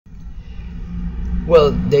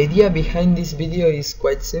Well, the idea behind this video is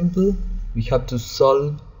quite simple. We have to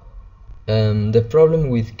solve the problem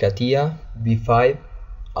with Catia v5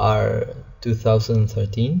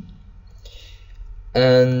 R2013,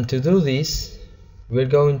 and to do this we're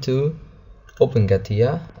going to open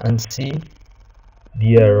Catia and see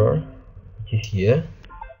the error which is here.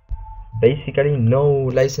 Basically no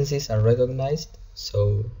licenses are recognized,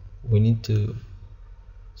 so we need to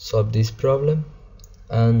solve this problem,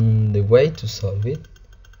 and the way to solve it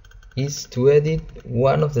is to edit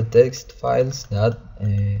one of the text files that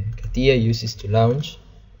Catia uses to launch.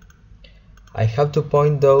 I have to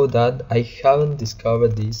point though that I haven't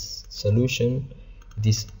discovered this solution.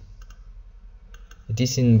 It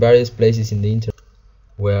is in various places in the internet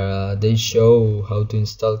where they show how to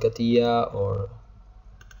install Catia or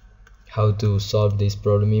how to solve this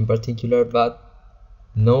problem in particular, but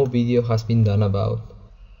no video has been done about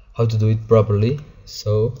how to do it properly.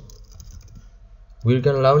 So we're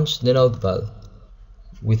gonna launch the notepad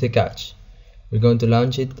with a catch. We're going to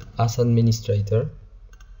launch it as administrator,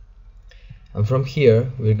 and from here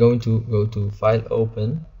we're going to go to File,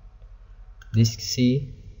 Open, Disk C,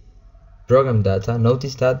 Program Data.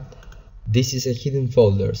 Notice that this is a hidden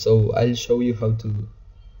folder, so I'll show you how to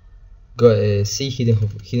go see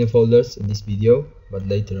hidden folders in this video, but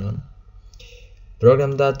later on.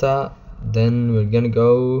 Program Data, then we're gonna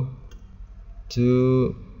go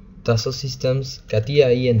to Dassault Systems, Catia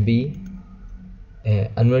E and B,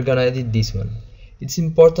 and we're gonna edit this one. It's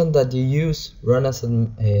important that you run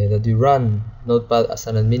Notepad as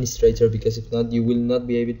an administrator, because if not you will not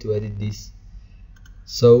be able to edit this.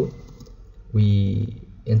 So we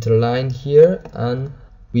enter a line here and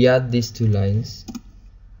we add these two lines: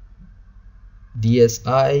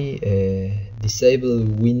 DSI disable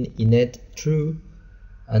win inet true,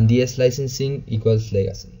 and DSLICENSING equals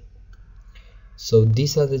legacy. So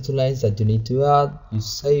these are the two lines that you need to add. You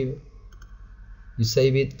save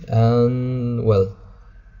it, and well,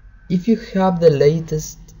 if you have the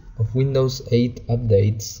latest of Windows 8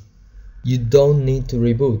 updates, you don't need to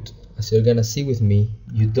reboot. As you're gonna see with me,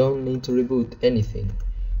 you don't need to reboot anything.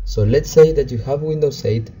 So let's say that you have Windows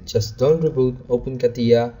 8, just don't reboot, open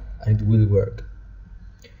Catia and it will work.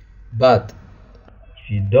 But if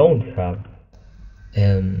you don't have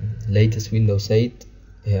latest Windows 8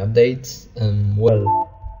 updates, well,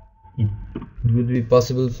 it would be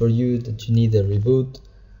possible for you that you need a reboot,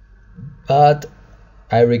 but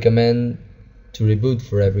I recommend to reboot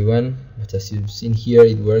for everyone. But as you've seen here,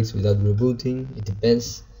 it works without rebooting. It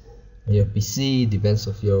depends on your PC, it depends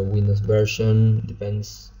on your Windows version,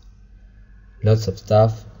 depends lots of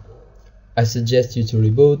stuff. I suggest you to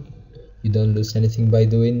reboot. You don't lose anything by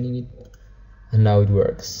doing it, and now it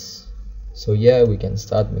works. So yeah, we can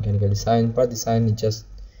start mechanical design, part design. It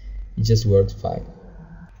just works fine.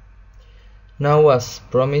 Now, as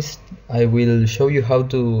promised, I will show you how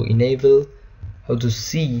to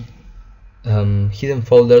see hidden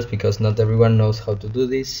folders, because not everyone knows how to do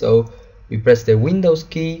this. So we press the Windows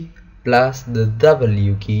key plus the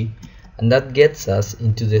W key, and that gets us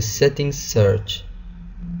into the settings search.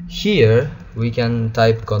 Here we can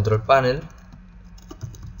type control panel,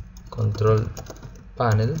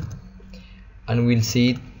 and we'll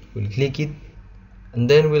see it. We'll click it, and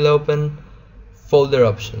then we'll open folder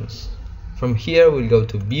options. From here we'll go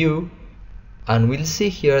to view, and we'll see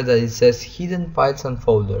here that it says hidden files and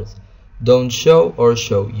folders. Don't show or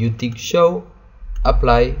show. You tick show,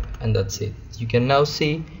 apply, and that's it. You can now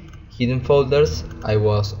see hidden folders. I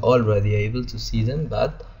was already able to see them,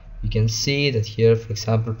 but you can see that here, for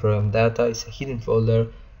example, program data is a hidden folder,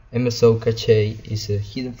 MSO cache is a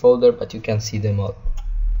hidden folder, but you can see them all.